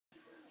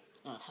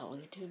Hello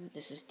YouTube,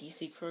 this is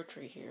DC Crow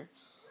here.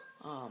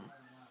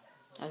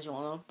 As you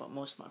all know, but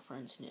most of my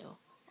friends knew,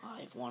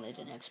 I've wanted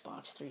an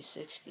Xbox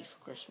 360 for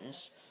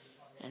Christmas.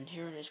 And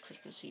here it is,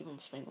 Christmas Eve, I'm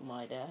spending with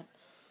my dad.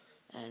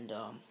 And,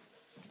 my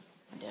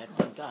dad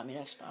got me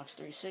an Xbox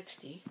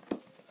 360.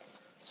 It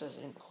says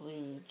it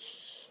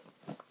includes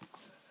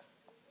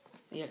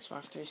the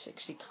Xbox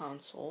 360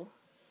 console,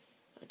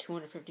 a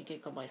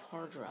 250GB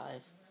hard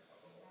drive,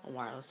 a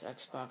wireless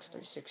Xbox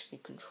 360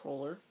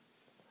 controller,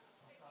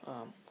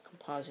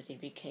 composite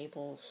AV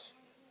cables,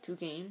 2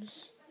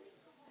 games,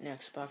 an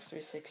Xbox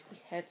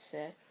 360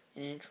 headset,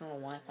 an internal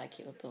Wi-Fi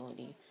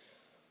capability,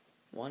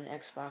 1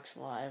 Xbox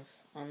Live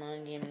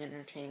online gaming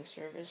entertaining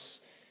service,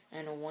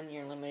 and a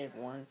 1-year limited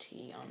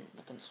warranty on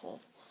the console.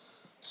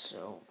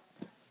 So,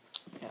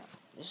 yeah,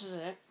 this is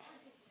it.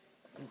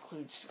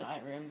 Includes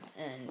Skyrim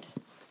and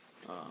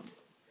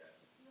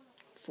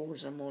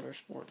Forza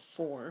Motorsport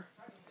 4.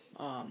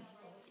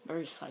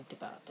 Very psyched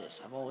about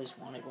this. I've always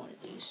wanted one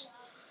of these.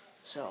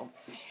 So,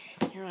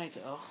 here I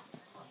go.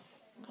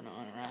 I'm gonna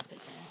unwrap it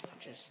now.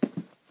 Just the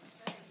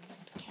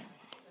camera.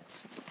 Let's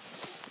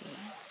see.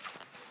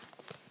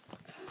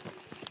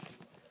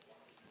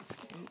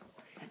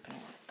 Not gonna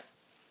work.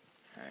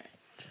 Alright,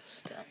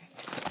 just set it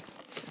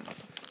on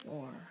the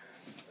floor.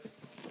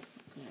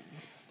 Yeah.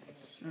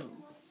 So,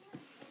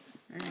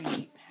 very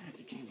neat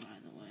packaging, by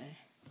the way.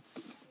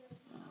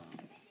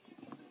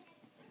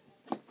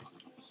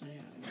 So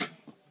yeah,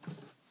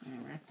 I'm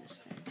gonna wrap this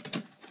thing. Okay.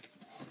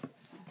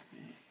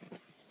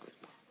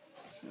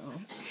 So,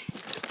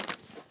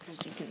 as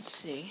you can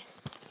see,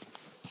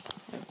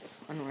 I've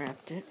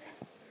unwrapped it,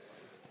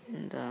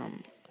 and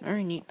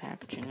very neat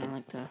packaging. I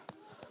like the.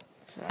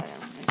 Sorry,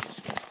 let me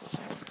just get this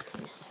out of the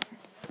case.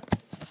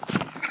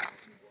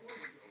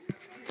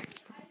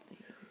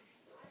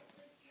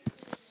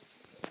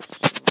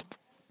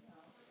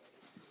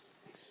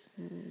 So,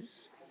 this is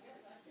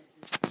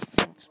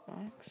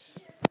Xbox.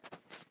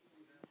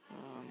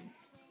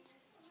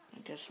 I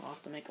guess we'll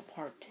have to make a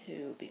part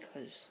 2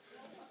 because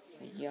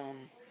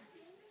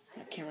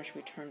my camera should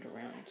be turned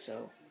around.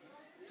 So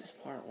this is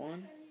part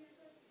 1,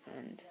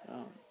 and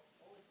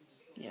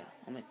yeah,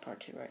 I'll make part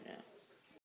 2 right now.